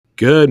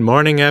Good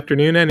morning,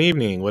 afternoon, and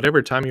evening.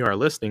 Whatever time you are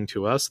listening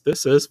to us,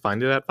 this is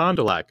Find It at Fond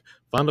du Lac,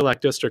 Fond du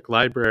Lac District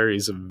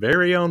Library's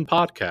very own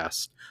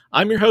podcast.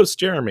 I'm your host,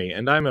 Jeremy,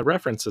 and I'm a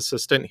reference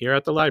assistant here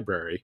at the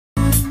library.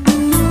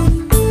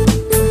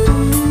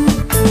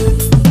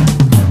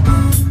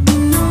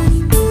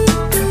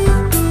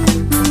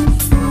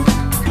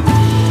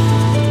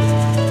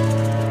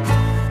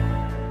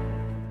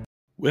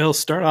 We'll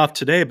start off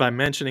today by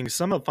mentioning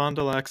some of Fond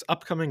du Lac's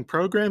upcoming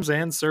programs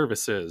and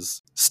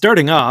services.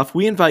 Starting off,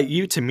 we invite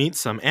you to meet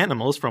some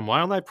animals from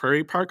Wildlife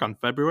Prairie Park on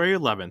February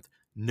 11th.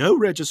 No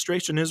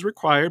registration is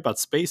required, but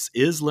space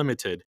is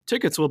limited.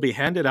 Tickets will be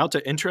handed out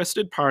to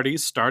interested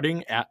parties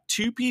starting at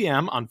 2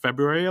 p.m. on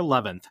February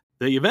 11th.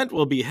 The event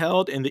will be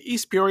held in the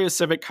East Peoria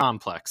Civic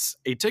Complex.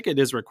 A ticket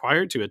is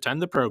required to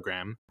attend the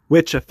program,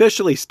 which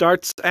officially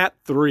starts at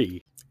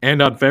 3. And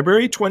on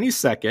February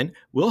 22nd,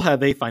 we'll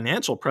have a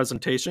financial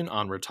presentation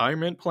on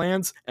retirement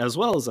plans, as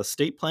well as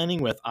estate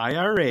planning with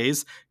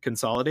IRAs,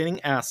 consolidating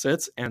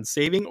assets, and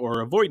saving or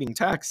avoiding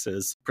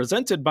taxes,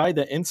 presented by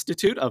the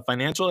Institute of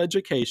Financial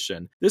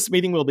Education. This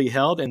meeting will be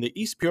held in the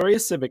East Peoria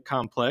Civic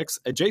Complex,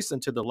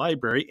 adjacent to the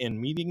library in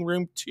Meeting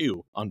Room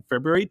 2, on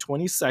February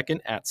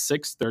 22nd at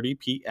 6:30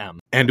 p.m.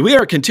 And we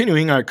are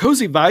continuing our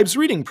Cozy Vibes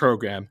reading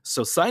program,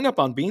 so sign up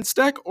on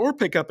Beanstack or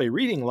pick up a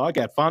reading log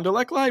at Fond du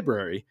Lac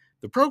Library.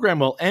 The program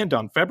will end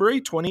on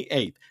February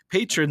 28th.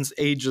 Patrons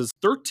ages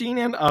 13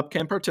 and up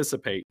can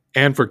participate.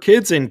 And for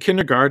kids in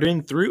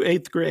kindergarten through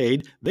 8th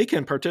grade, they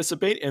can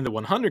participate in the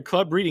 100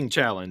 Club Reading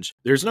Challenge.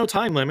 There's no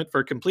time limit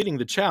for completing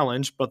the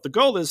challenge, but the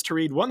goal is to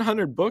read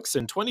 100 books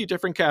in 20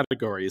 different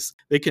categories.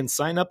 They can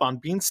sign up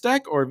on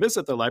Beanstack or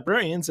visit the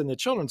librarians in the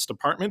children's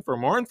department for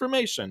more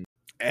information.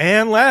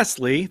 And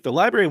lastly, the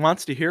library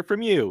wants to hear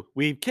from you.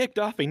 We've kicked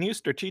off a new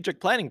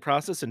strategic planning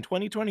process in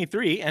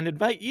 2023 and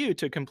invite you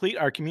to complete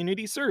our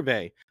community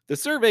survey. The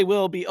survey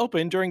will be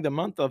open during the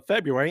month of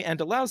February and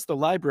allows the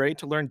library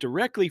to learn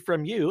directly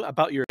from you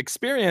about your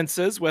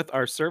experiences with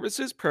our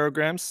services,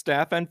 programs,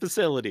 staff, and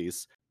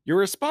facilities. Your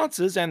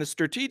responses and the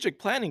strategic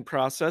planning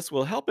process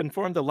will help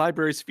inform the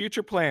library's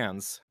future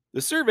plans.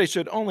 The survey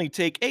should only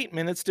take 8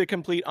 minutes to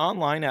complete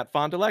online at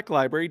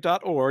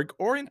fondulaclibrary.org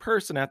or in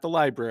person at the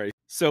library.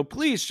 So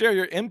please share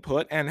your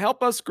input and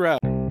help us grow.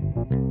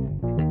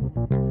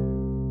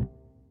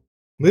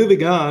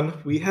 Moving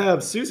on, we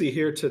have Susie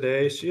here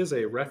today. She is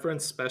a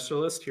reference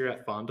specialist here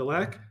at Fond du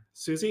Lac.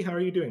 Susie, how are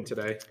you doing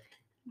today?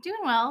 Doing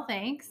well,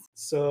 thanks.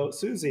 So,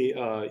 Susie,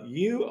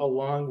 you,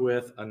 along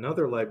with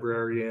another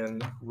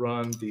librarian,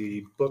 run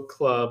the book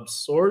club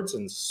Swords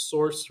and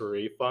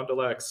Sorcery, Fond du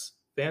Lac's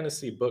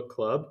Fantasy Book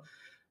Club,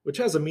 which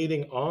has a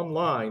meeting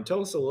online.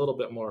 Tell us a little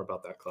bit more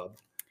about that club.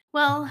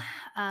 Well,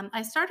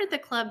 I started the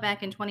club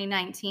back in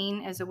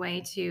 2019 as a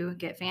way to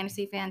get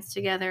fantasy fans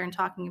together and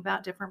talking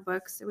about different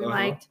books that we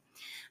liked.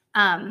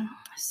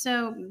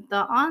 So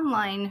the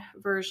online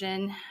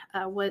version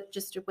was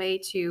just a way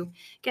to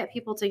get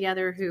people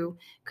together who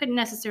couldn't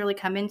necessarily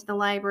come into the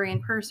library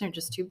in person, or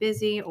just too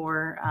busy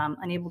or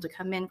unable to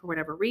come in for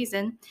whatever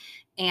reason.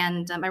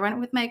 And I run it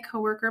with my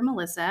coworker,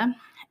 Melissa.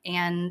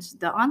 And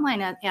the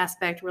online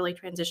aspect really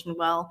transitioned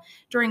well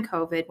during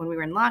COVID when we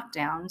were in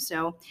lockdown.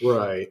 So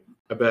right.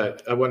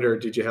 I wonder,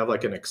 did you have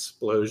like an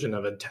explosion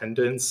of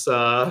attendance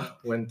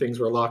when things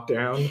were locked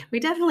down? We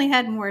definitely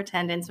had more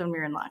attendance when we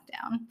were in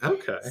lockdown.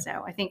 Okay.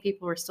 So I think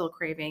people were still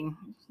craving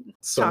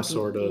some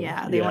sort of,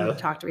 they wanted to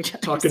talk to each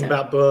other. Talking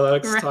about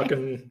books, right.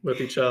 Talking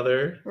with each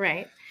other.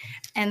 Right.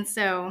 And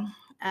so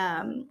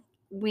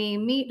we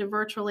meet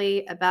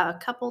virtually about a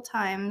couple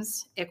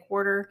times a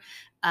quarter.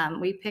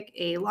 We pick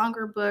a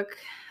longer book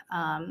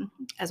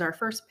as our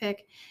first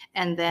pick,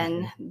 and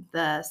then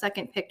the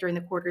second pick during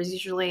the quarter is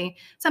usually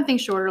something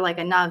shorter, like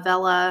a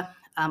novella,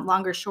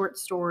 longer short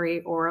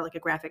story, or like a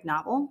graphic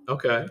novel.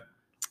 Okay.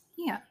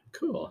 Yeah.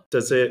 Cool.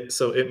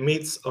 So it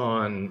meets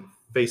on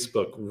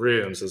Facebook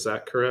rooms, is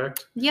that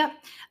correct? Yep.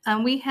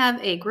 We have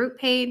a group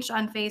page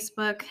on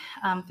Facebook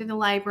through the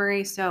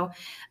library. So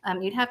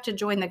you'd have to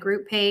join the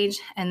group page.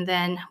 And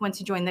then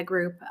once you join the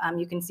group,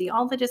 you can see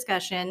all the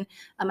discussion.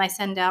 I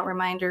send out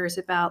reminders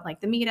about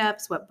like the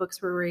meetups, what books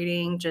we're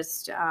reading,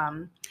 just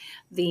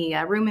the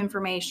room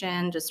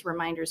information, just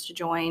reminders to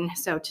join.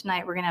 So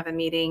tonight we're going to have a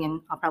meeting,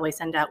 and I'll probably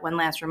send out one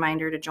last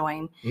reminder to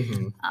join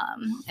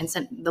and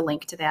send the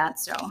link to that.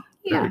 So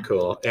yeah. Very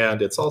cool.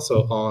 And it's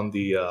also on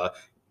the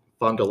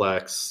Fond du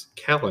Lac's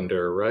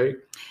calendar, right?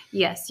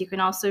 Yes, you can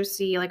also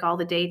see like all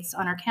the dates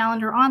on our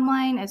calendar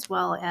online, as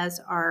well as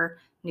our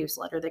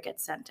newsletter that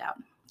gets sent out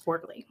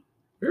quarterly.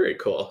 Very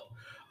cool.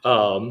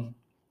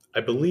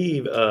 I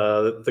believe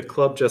the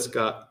club just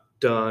got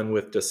done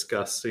with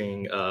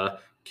discussing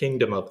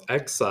Kingdom of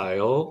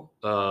Exile.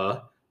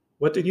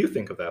 What did you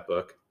think of that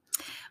book?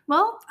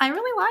 Well, I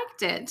really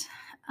liked it.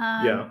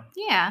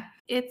 Yeah,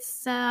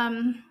 it's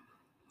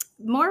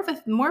more of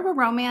a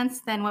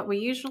romance than what we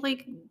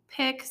usually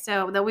pick.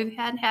 So though we've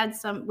had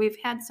some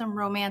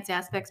romance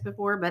aspects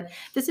before, but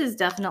this is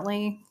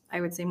definitely, I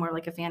would say, more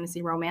like a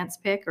fantasy romance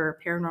pick or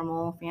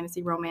paranormal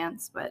fantasy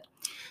romance. But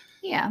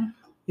yeah.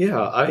 Yeah,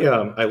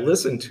 I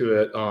listened to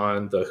it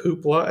on the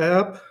Hoopla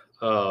app.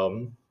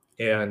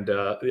 And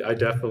I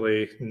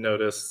definitely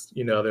noticed,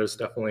 there's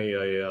definitely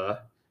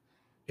a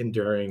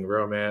enduring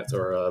romance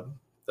or a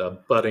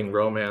budding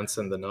romance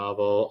in the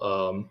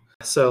novel.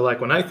 So like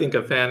when I think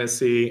of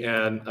fantasy,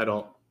 and I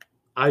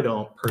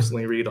don't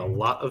personally read a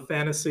lot of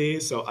fantasy,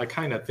 so I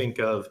kind of think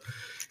of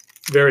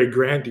very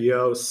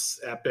grandiose,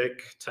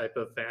 epic type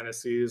of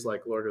fantasies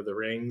like Lord of the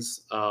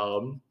Rings.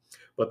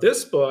 But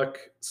this book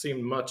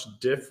seemed much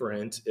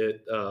different.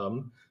 It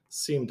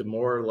seemed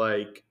more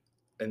like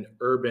an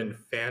urban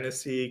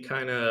fantasy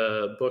kind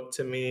of book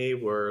to me,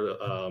 where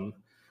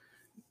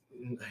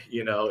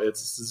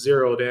it's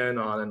zeroed in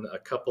on a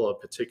couple of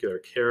particular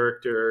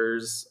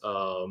characters.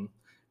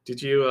 Did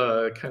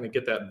you kind of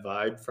get that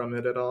vibe from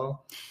it at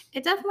all?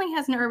 It definitely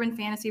has an urban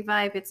fantasy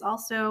vibe. It's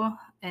also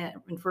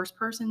in first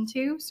person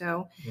too,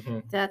 so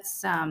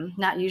that's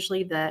not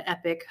usually the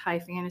epic high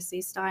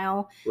fantasy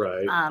style.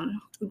 Right.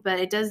 But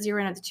it does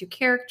zero in on the two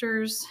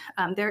characters.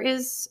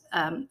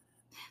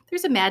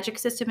 There's a magic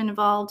system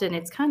involved, and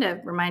it's kind of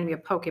reminded me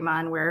of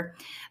Pokemon, where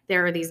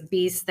there are these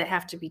beasts that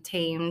have to be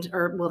tamed,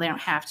 or well, they don't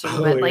have to,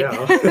 but like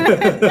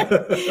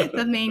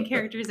the main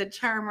character is a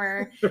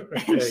charmer,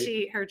 Right. and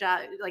her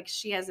job, like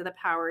she has the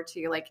power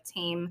to like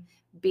tame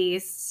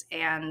beasts,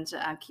 and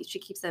she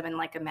keeps them in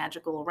like a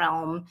magical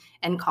realm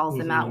and calls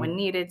them out when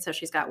needed. So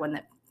she's got one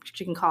that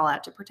she can call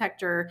out to protect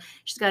her.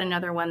 She's got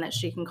another one that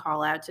she can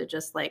call out to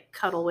just like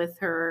cuddle with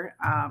her.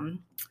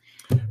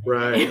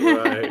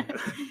 Right.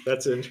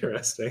 That's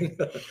interesting.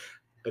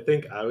 I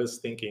think I was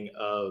thinking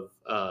of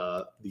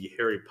the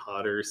Harry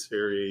Potter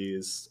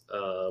series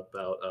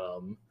about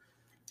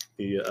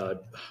the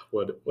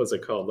what was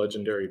it called?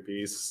 Legendary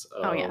Beasts.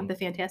 The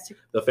Fantastic.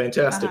 The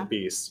Fantastic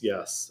Beasts.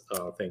 Yes.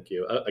 Thank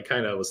you. I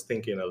kind of was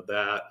thinking of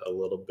that a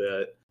little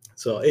bit.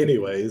 So,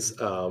 anyways,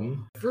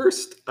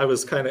 first I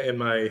was kind of in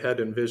my head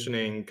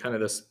envisioning kind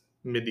of this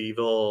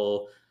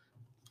medieval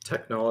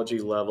technology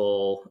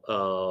level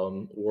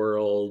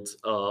world,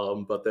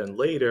 but then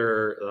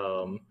later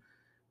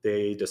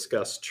they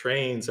discussed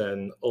trains,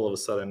 and all of a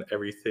sudden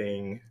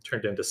everything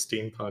turned into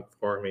steampunk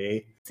for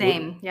me.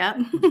 Same. Yeah.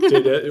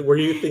 Were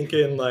you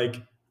thinking like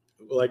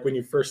when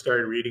you first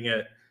started reading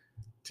it,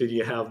 did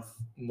you have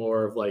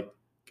more of like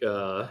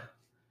a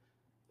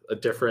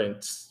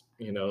different,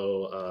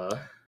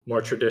 more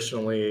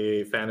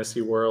traditionally fantasy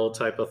world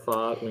type of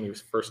thought when you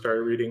first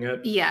started reading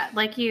it? Yeah,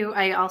 like you,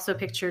 I also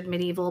pictured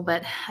medieval,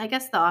 but I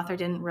guess the author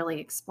didn't really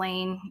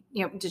explain,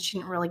 she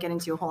didn't really get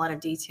into a whole lot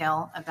of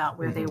detail about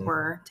where they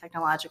were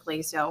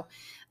technologically. So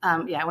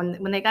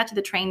when they got to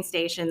the train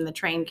station, the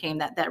train came,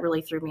 that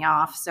really threw me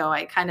off. So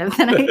I kind of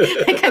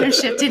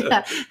shifted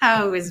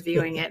how I was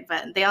viewing it.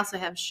 But they also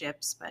have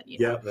ships, but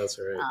yeah, that's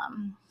right.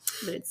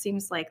 But it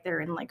seems like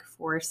they're in like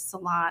forests a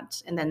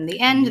lot, and then in the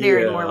end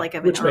they're in more like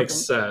of which makes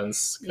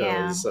sense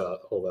because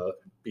all the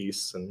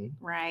beasts and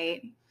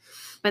right.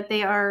 But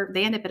they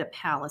end up at a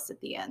palace at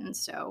the end,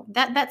 so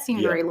that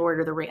seemed very Lord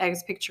of the Rings. I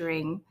was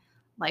picturing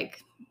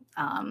like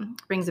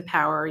Rings of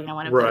Power,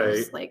 one of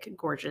those like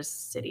gorgeous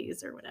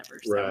cities or whatever.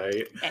 So,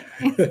 right.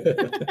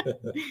 Anyway.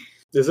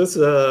 Is this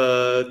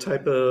a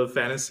type of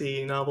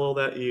fantasy novel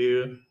that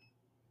you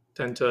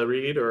tend to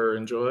read or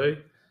enjoy?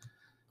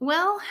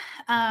 Well,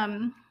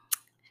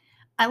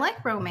 I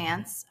like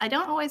romance. I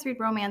don't always read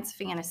romance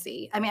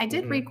fantasy. I mean, I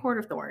did read Court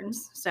of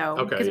Thorns,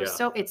 so because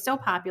it's so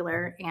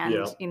popular, and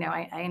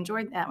I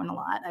enjoyed that one a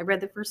lot. I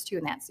read the first two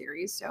in that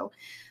series, so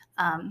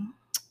I'm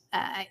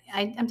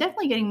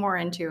definitely getting more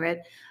into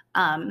it.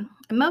 I've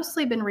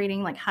mostly been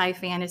reading like high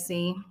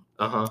fantasy.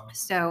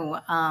 So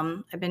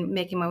I've been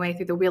making my way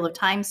through the Wheel of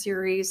Time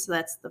series. So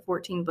that's the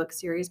 14-book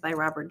series by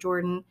Robert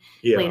Jordan,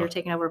 later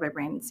taken over by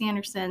Brandon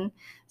Sanderson.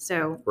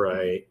 So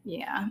a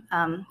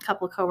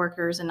couple of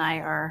coworkers and I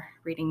are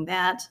reading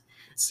that.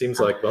 It seems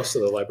like most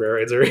of the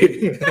librarians are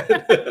reading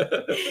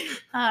that.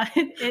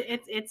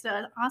 It's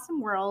an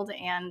awesome world,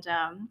 and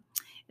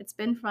it's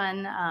been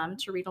fun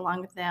to read along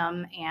with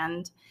them.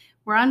 And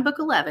we're on book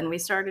 11. We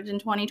started in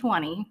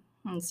 2020.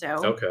 And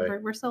so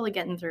we're slowly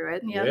getting through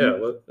it. Yeah,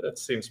 well, that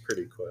seems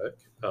pretty quick.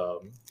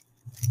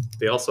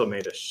 They also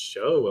made a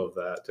show of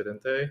that,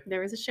 didn't they?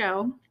 There was a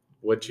show.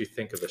 What'd you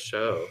think of the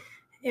show?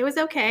 It was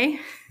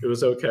okay. It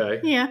was okay.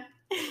 Yeah.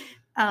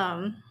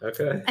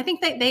 Okay. I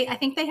think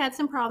they had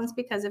some problems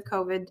because of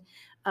COVID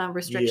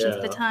restrictions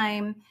at the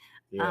time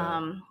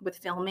with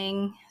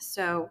filming.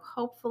 So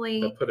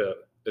hopefully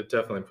COVID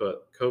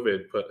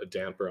put a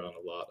damper on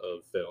a lot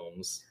of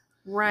films.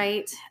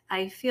 Right.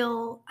 I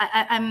feel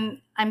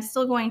I'm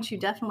still going to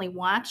definitely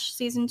watch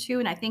season 2,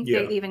 and I think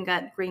they even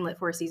got greenlit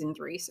for season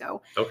 3.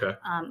 So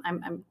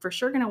I'm for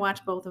sure going to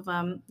watch both of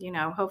them.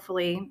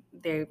 Hopefully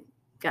they've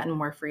gotten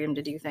more freedom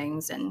to do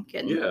things and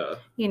can.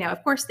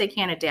 Of course they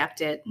can't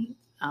adapt it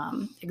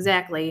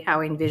exactly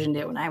how I envisioned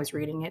it when I was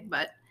reading it,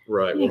 but.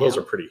 Right. Well, those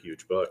are pretty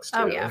huge books, too.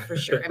 Oh, yeah, for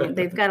sure. I mean,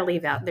 they've got to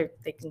leave out.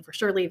 They can for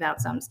sure leave out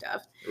some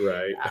stuff.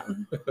 Right.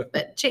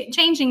 But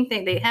changing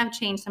things, they have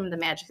changed some of the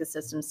magic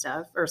system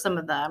stuff, or some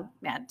of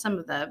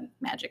the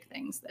magic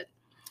things that.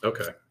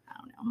 Okay. I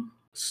don't know.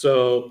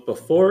 So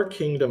before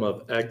Kingdom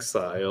of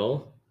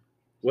Exile,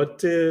 What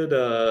did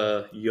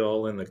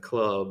y'all in the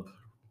club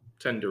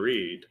tend to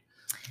read?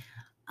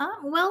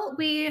 Well,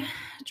 we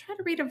try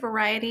to read a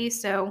variety.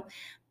 So,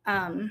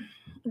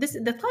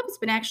 the club has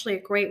been actually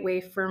a great way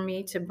for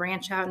me to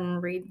branch out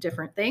and read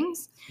different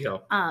things. Yeah.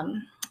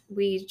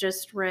 We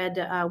just read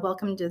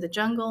Welcome to the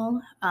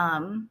Jungle,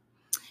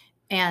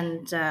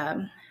 and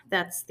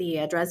that's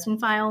the Dresden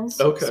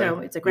Files. Okay. So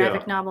it's a Yeah.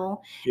 graphic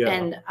novel. Yeah.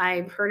 And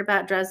I've heard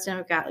about Dresden.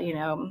 I've got,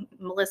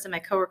 Melissa, my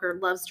coworker,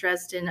 loves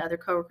Dresden. Other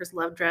coworkers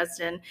love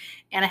Dresden.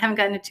 And I haven't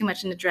gotten too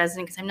much into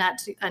Dresden because I'm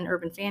not an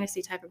urban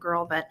fantasy type of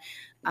girl. But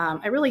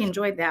I really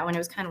enjoyed that when it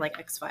was kind of like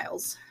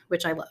X-Files,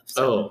 which I love.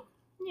 So,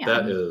 yeah.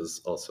 That is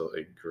also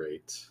a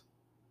great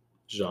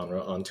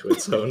genre unto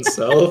its own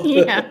self.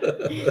 Yeah.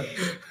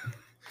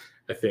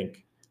 I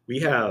think we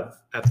have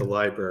at the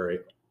library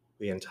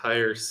the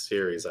entire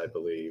series, I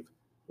believe,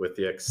 with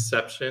the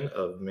exception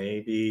of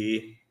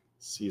maybe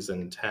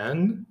season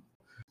 10.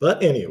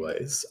 But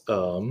anyways,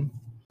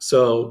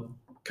 so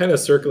kind of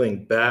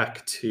circling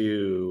back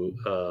to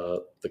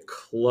the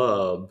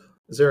club,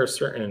 is there a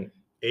certain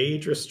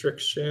age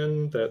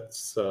restriction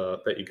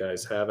that you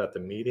guys have at the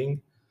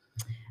meeting?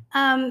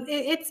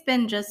 It's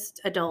been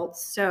just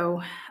adults.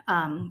 So,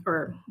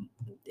 or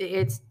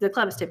the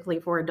club is typically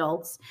for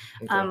adults.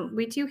 Okay.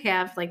 We do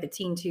have like the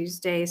Teen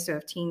Tuesday. So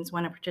if teens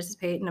want to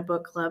participate in a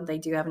book club, they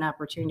do have an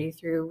opportunity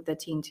through the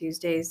Teen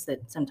Tuesdays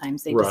that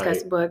sometimes they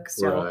discuss books.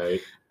 So,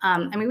 Right.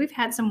 I mean, we've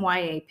had some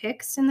YA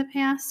picks in the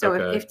past. So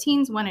Okay. if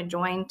teens want to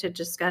join to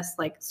discuss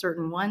like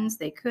certain ones,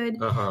 they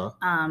could. Uh-huh.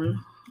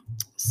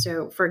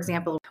 So, for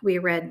example, we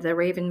read The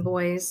Raven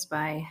Boys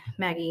by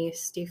Maggie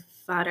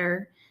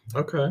Stiefvater.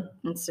 Okay.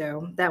 And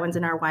so that one's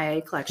in our YA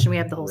collection. We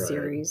have the whole Right.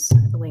 series,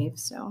 I believe.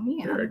 So,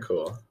 yeah. Very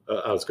cool.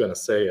 I was going to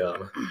say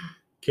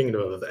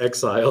Kingdom of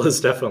Exile is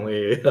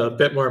definitely a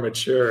bit more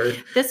mature.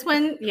 This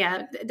one,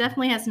 yeah,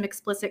 definitely has some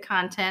explicit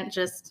content.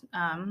 Just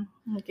I'll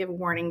give a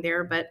warning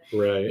there. But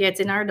Right. yeah,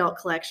 it's in our adult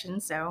collection.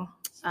 So,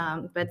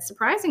 but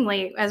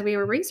surprisingly, as we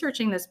were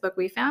researching this book,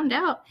 we found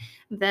out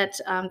that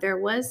there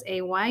was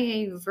a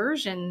YA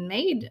version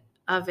made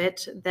of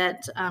it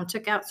that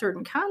took out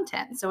certain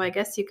content. So I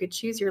guess you could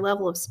choose your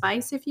level of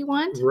spice if you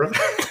want. Right.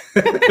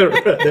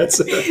 That's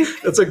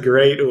a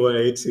great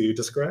way to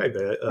describe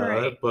it.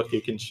 Right. A book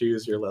you can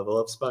choose your level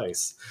of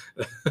spice.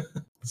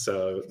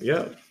 So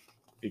yeah,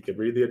 you could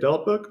read the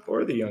adult book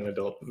or the young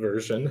adult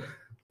version.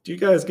 Do you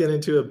guys get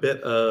into a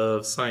bit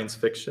of science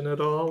fiction at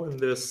all in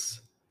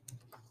this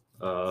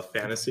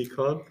fantasy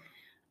club?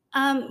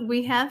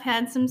 We have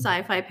had some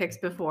sci-fi picks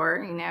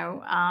before,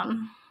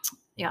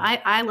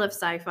 I love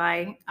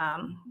sci-fi,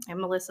 and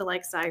Melissa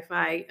likes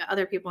sci-fi.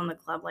 Other people in the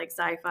club like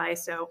sci-fi,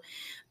 so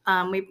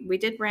we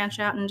did branch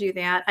out and do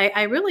that.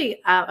 I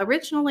really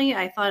originally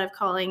I thought of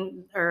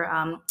calling, or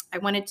I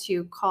wanted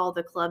to call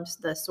the clubs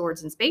the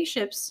Swords and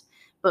Spaceships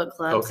book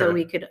club, so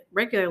we could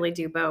regularly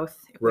do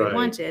both if we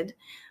wanted.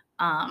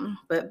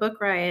 But Book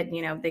Riot,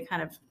 they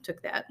kind of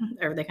took that,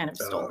 or they kind of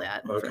stole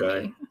that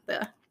from me.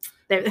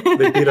 They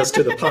beat us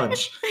to the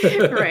punch.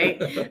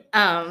 Right.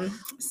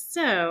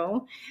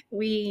 So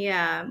we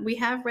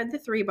have read The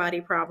Three-Body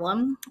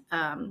Problem.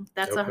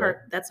 That's a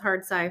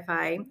hard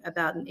sci-fi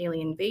about an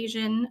alien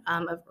invasion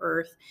of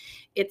Earth.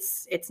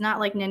 It's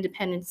not like an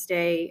Independence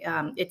Day.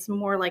 It's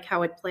more like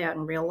how it'd play out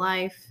in real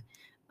life,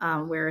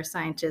 where a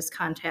scientist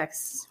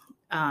contacts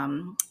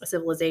a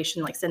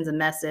civilization, like sends a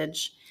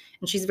message,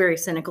 and she's very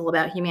cynical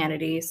about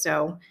humanity.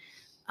 So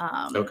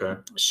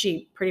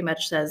she pretty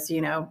much says,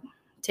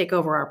 take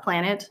over our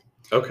planet.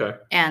 Okay.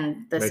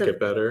 And make it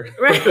better.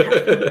 Right.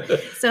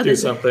 So do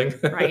something.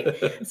 Right.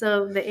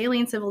 So the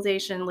alien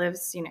civilization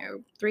lives,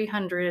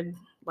 300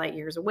 light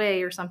years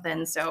away or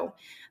something. So,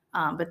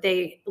 but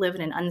they live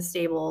in an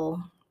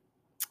unstable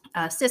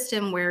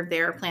system where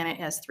their planet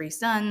has 3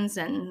 suns,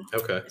 and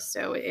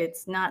so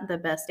it's not the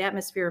best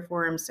atmosphere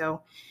for them.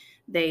 So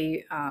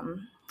they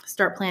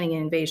start planning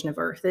an invasion of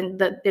Earth,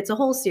 and it's a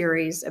whole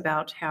series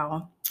about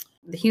how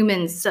the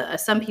humans,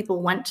 some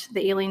people want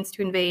the aliens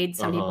to invade,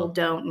 some people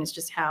don't, and it's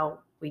just how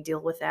we deal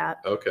with that.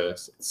 Okay,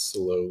 so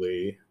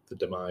slowly the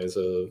demise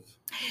of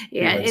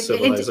human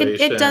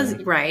civilization. It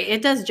does, right.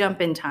 It does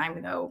jump in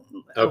time, though,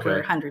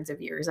 over hundreds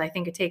of years. I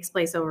think it takes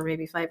place over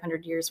maybe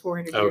 500 years,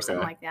 400 years,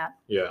 something like that.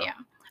 Yeah.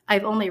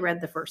 I've only read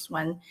the first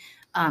one,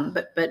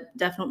 but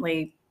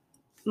definitely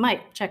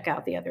might check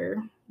out the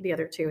other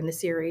 2 in the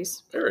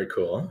series. Very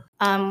cool.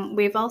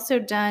 We've also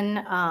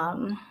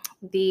done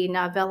the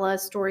novella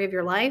Story of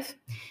Your Life,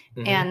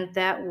 and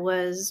that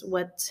was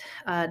what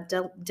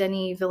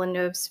Denis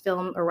Villeneuve's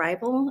film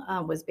Arrival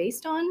was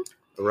based on.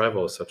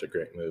 Arrival is such a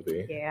great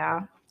movie.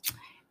 Yeah,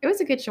 it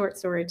was a good short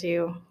story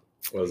too.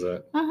 Was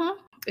it?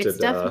 It's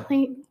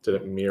definitely. Did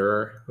it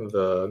mirror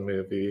the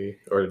movie,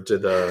 or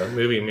did the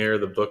movie mirror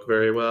the book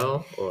very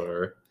well,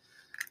 or?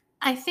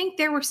 I think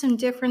there were some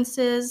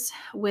differences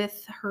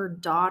with her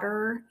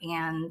daughter,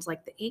 and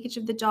like the age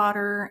of the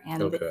daughter,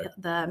 and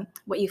the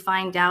what you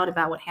find out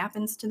about what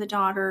happens to the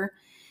daughter.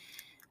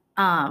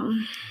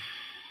 And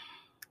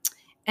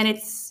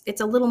it's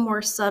a little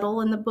more subtle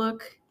in the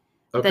book.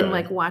 Okay. than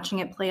like watching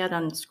it play out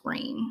on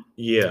screen.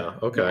 Yeah.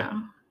 Okay.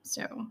 Yeah.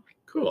 So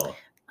Cool.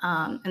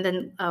 and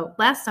then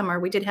last summer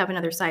we did have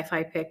another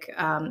sci-fi pick.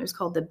 It was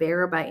called The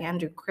Bear by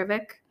Andrew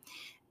Krivik,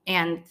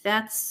 and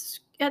it's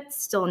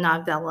still a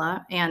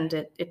novella, and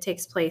it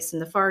takes place in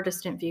the far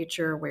distant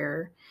future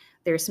where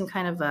there's some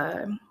kind of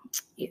a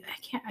I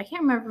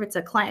can't remember if it's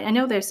a climate. I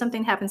know there's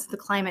something happens to the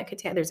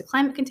climate. There's a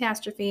climate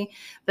catastrophe,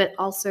 but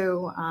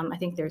also I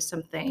think there's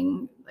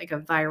something like a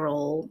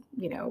viral,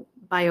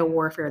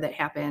 biowarfare that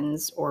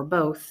happens, or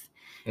both.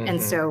 Mm-hmm.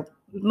 And so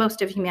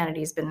most of humanity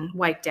has been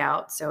wiped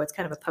out. So it's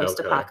kind of a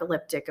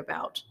post-apocalyptic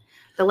about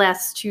the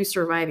last two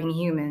surviving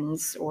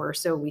humans, or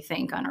so we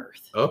think, on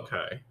Earth.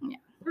 Okay. Yeah.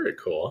 Very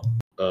cool.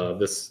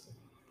 This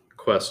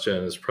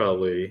question is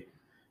probably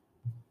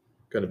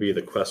going to be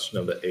the question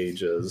of the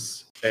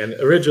ages. And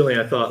originally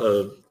I thought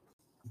of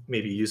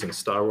maybe using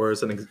Star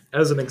Wars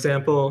as an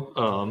example.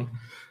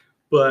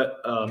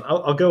 But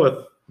I'll go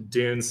with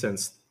Dune,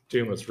 since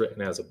Dune was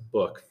written as a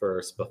book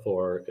first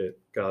before it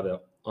got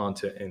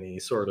onto any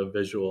sort of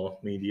visual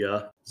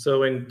media.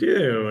 So in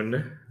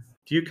Dune,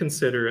 do you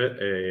consider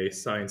it a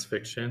science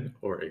fiction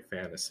or a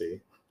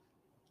fantasy?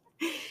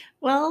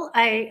 Well,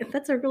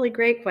 that's a really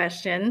great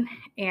question,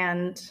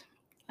 and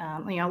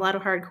a lot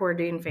of hardcore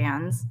Dune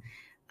fans,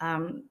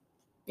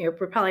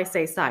 would probably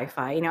say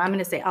sci-fi.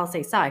 I'll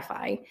say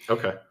sci-fi.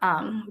 Okay.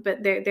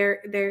 But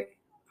there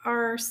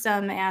are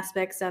some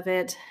aspects of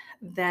it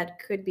that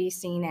could be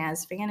seen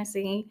as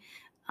fantasy.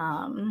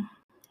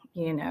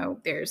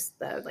 There's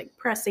the like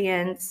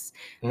prescience,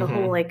 the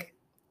whole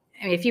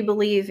if you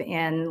believe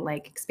in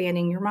like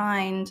expanding your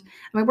mind,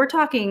 we're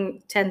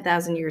talking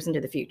 10,000 years into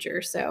the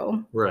future.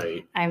 So,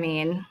 right.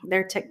 And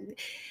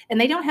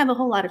they don't have a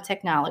whole lot of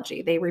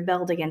technology. They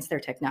rebelled against their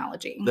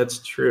technology. That's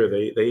true.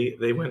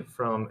 They went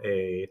from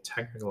a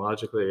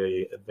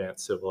technologically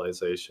advanced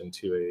civilization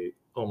to a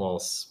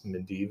almost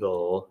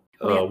medieval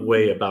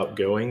way about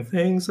going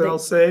things. I'll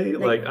say,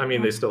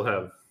 they still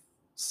have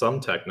some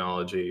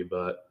technology,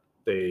 but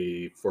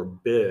they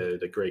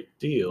forbid a great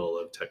deal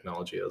of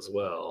technology as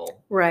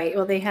well. Right.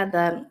 Well, they had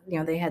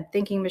they had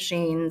thinking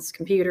machines,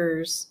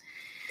 computers,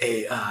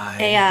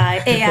 AI,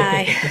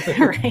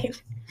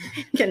 right.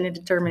 Getting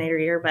into Terminator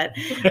here, but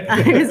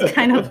it was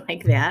kind of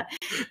like that,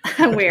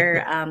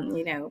 where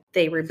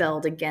they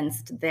rebelled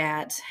against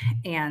that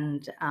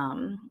and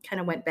kind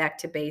of went back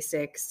to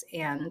basics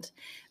and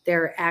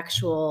their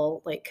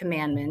actual like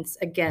commandments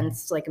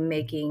against like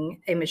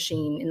making a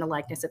machine in the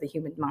likeness of a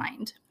human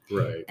mind.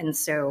 Right. And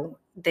so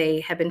they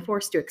have been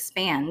forced to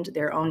expand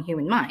their own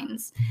human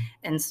minds.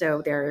 And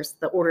so there's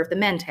the Order of the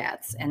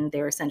Mentats, and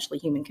they're essentially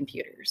human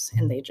computers,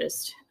 and they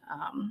just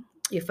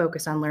you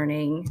focus on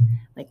learning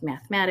like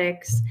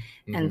mathematics.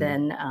 Mm-hmm. And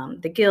then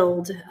the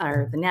guild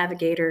are the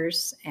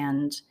navigators.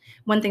 And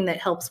one thing that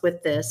helps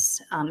with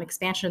this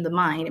expansion of the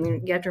mind,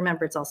 you have to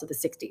remember it's also the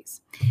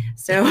 60s.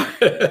 So,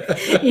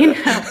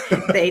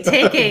 they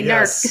take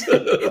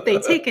they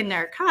take a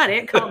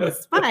narcotic called the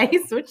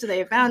spice, which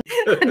they found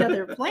on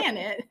another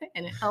planet,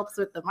 and it helps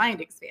with the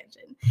mind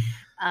expansion.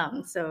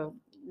 So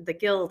the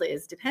guild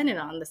is dependent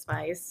on the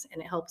spice,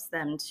 and it helps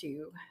them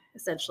to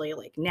essentially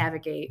like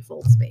navigate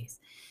full space.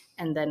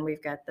 And then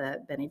we've got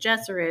the Bene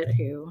Gesserit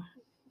who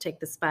take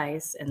the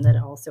spice, and that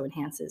also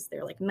enhances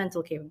their like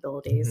mental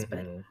capabilities.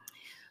 Mm-hmm.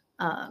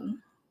 But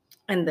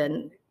and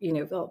then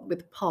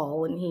with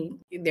Paul, and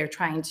they're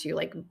trying to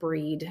like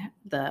breed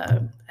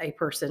a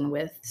person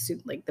with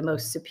like the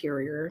most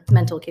superior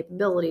mental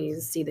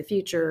capabilities, see the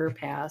future,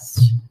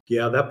 past.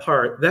 Yeah,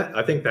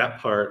 I think that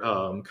part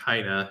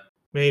kind of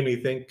made me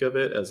think of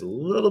it as a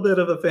little bit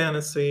of a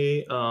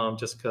fantasy,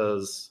 just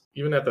because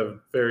even at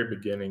the very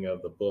beginning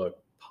of the book,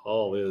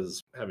 Paul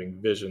is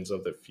having visions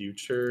of the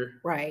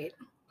future. Right.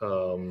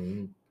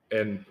 And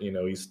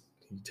he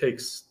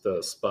takes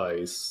the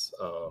spice,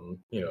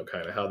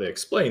 kind of how they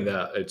explain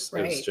that.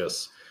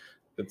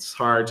 It's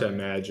hard to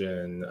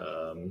imagine,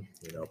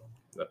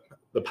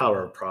 the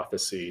power of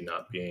prophecy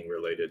not being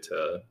related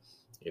to,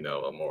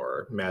 a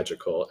more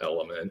magical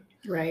element.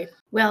 Right.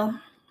 Well,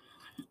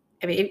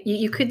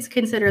 you could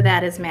consider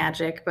that as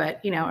magic,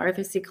 but,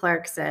 Arthur C.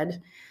 Clarke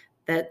said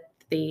that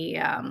the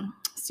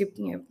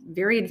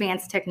very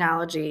advanced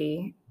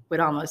technology would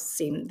almost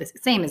seem the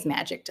same as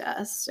magic to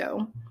us.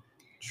 So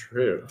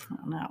true. I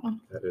don't know.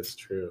 That is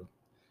true.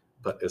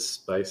 But is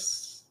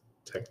spice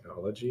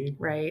technology?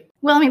 Right.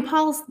 Well,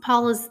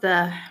 Paul is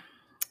the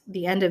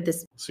end of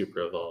this super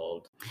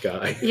evolved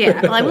guy.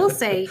 Yeah. Well, I will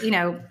say,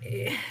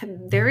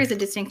 there is a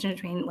distinction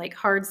between like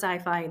hard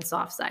sci-fi and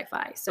soft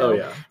sci-fi. So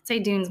I'd say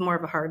Dune's more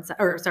of a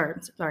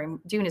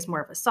Dune is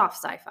more of a soft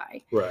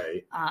sci-fi.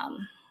 Right.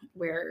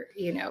 Where,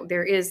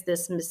 there is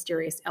this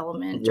mysterious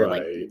element, or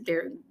like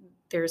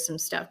there's some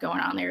stuff going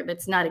on there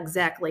that's not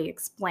exactly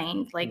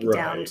explained, like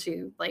down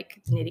to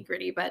like nitty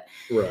gritty, but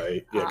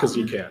right. Yeah. Cause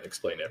you can't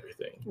explain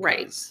everything.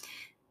 Right.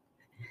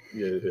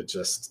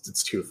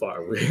 It's too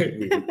far.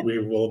 We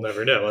will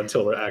never know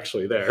until we're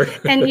actually there.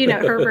 And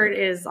Herbert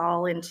is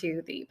all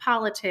into the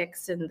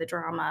politics and the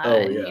drama. Oh,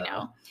 and,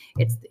 yeah.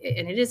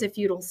 It is a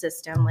feudal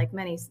system, like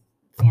many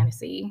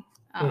fantasy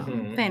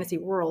fantasy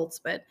worlds,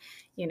 but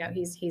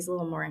he's a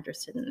little more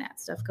interested in that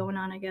stuff going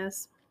on, I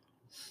guess.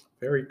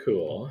 Very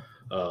cool.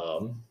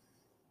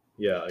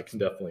 Yeah, I can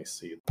definitely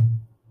see.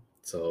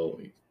 So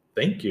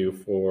thank you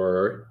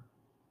for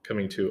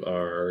coming to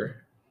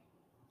our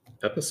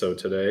episode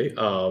today.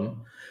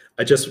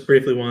 I just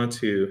briefly want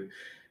to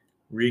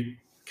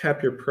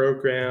recap your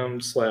program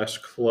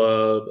 /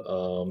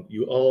 club.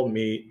 You all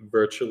meet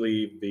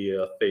virtually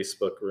via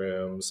Facebook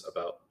rooms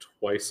about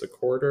twice a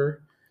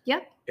quarter.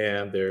 Yep.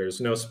 And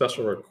there's no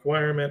special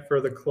requirement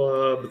for the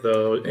club,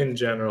 though in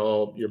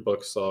general, your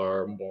books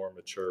are more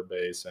mature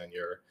based and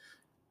your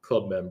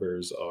club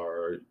members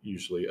are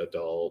usually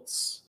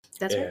adults.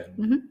 That's right.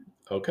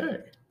 Okay,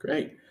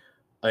 great.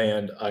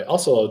 And I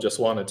also just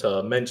wanted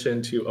to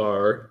mention to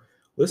our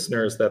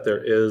listeners that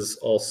there is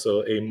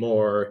also a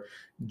more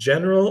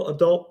general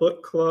adult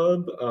book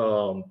club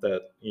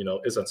that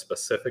isn't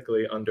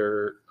specifically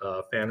under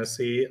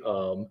fantasy.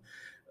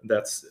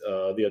 That's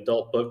the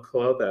Adult Book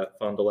Club at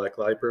Fond du Lac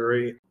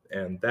Library,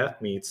 and that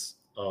meets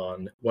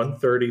on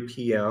 1:30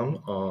 p.m.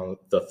 on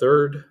the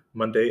third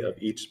Monday of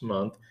each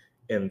month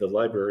in the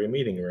library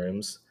meeting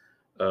rooms.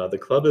 The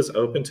club is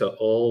open to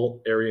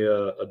all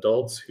area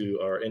adults who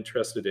are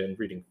interested in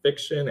reading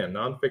fiction and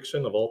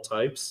nonfiction of all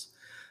types.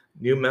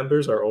 New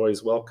members are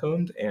always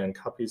welcomed, and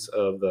copies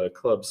of the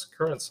club's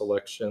current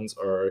selections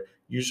are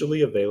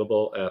usually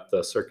available at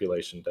the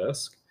circulation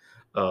desk.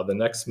 The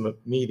next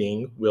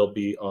meeting will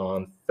be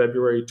on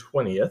February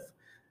 20th,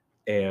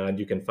 and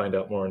you can find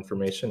out more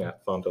information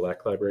at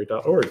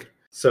fonddulaclibrary.org.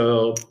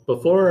 So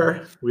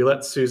before we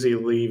let Susie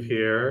leave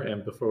here,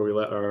 and before we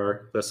let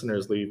our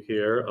listeners leave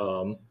here,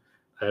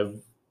 I have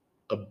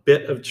a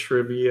bit of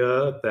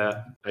trivia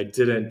that I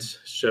didn't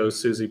show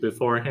Susie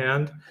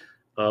beforehand.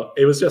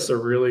 It was just a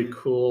really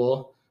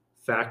cool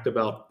fact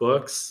about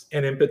books,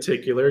 and in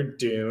particular,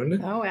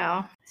 Dune. Oh,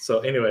 wow. So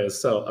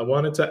anyways, I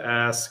wanted to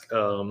ask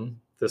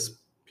this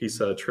piece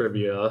of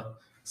trivia,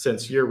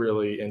 since you're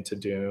really into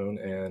Dune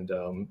and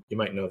you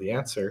might know the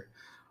answer.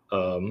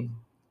 So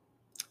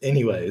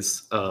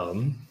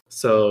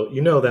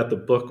you know that the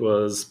book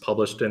was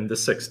published in the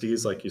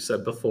 60s, like you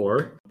said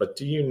before, but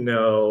do you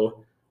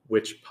know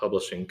which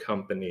publishing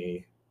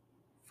company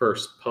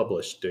first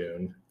published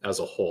Dune as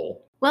a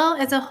whole? Well,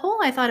 as a whole,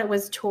 I thought it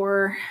was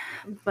Tor,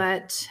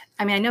 but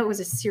I know it was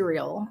a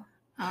serial.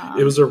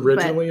 It was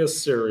originally a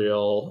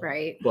serial,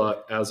 right?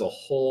 But as a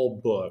whole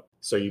book,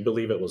 so you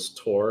believe it was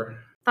Tor?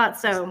 Thought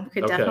so.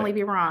 Could definitely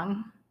be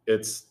wrong.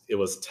 It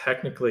was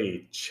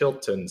technically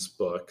Chilton's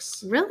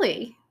books.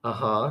 Really?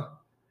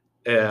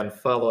 And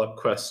follow-up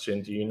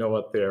question: do you know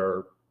what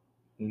they're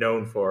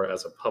known for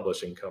as a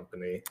publishing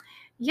company?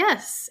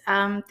 Yes,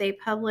 they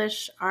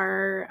publish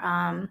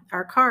our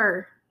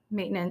car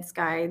maintenance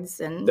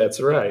guides, and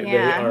that's right.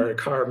 Yeah. They are a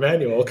car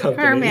manual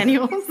company. Car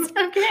manuals,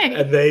 okay.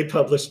 And they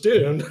publish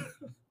Dune.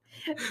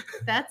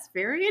 That's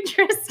very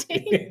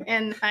interesting,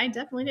 and I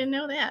definitely didn't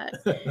know that.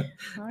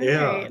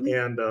 Yeah, right.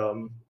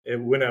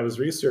 And when I was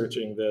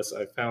researching this,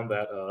 I found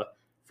that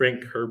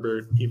Frank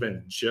Herbert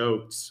even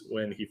joked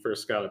when he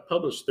first got it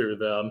published through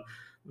them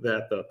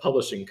that the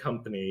publishing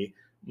company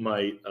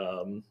might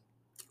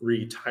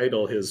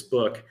retitle his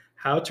book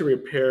 "How to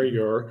Repair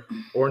Your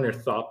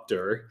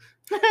Ornithopter"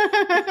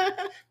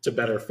 to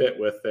better fit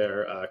with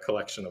their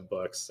collection of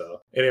books.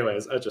 So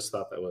anyways, I just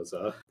thought that was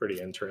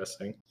pretty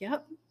interesting.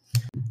 Yep.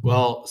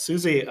 Well,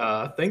 Susie,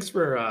 thanks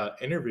for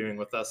interviewing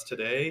with us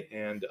today.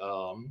 And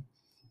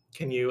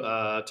can you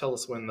tell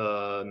us when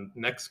the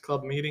next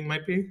club meeting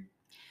might be?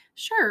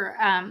 Sure.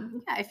 Yeah,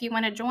 if you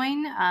want to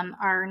join,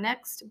 our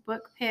next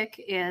book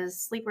pick is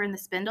Sleeper in the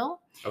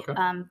Spindle,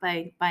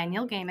 by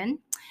Neil Gaiman.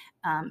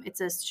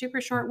 It's a super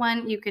short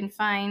one. You can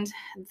find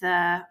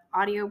the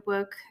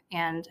audiobook,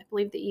 and I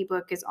believe the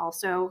ebook is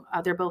also,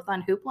 they're both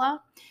on Hoopla.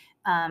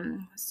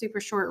 Super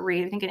short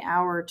read, I think an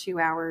hour or 2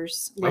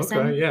 hours listen.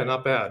 Okay, yeah,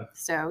 not bad.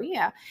 So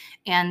yeah,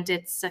 and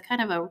it's a kind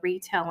of a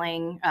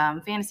retelling,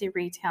 fantasy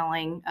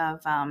retelling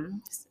of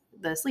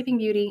the Sleeping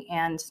Beauty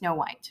and Snow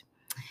White.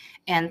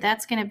 And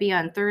that's going to be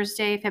on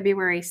Thursday,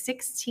 February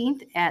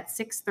 16th at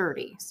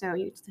 6:30. So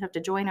you just have to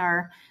join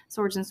our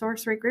Swords and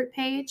Sorcery group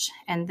page,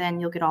 and then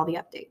you'll get all the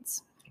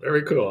updates.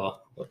 Very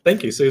cool. Well,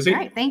 thank you, Susie. All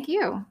right, thank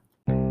you.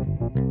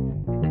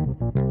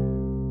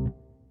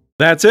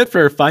 That's it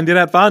for Find It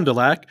at Fond du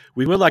Lac.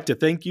 We would like to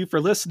thank you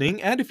for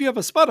listening, and if you have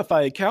a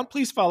Spotify account,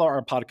 please follow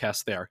our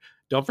podcast there.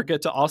 Don't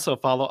forget to also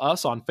follow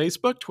us on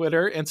Facebook,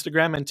 Twitter,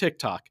 Instagram, and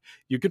TikTok.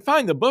 You can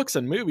find the books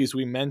and movies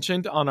we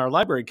mentioned on our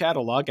library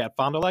catalog at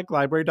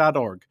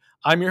fonddulaclibrary.org.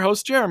 I'm your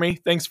host, Jeremy.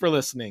 Thanks for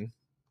listening.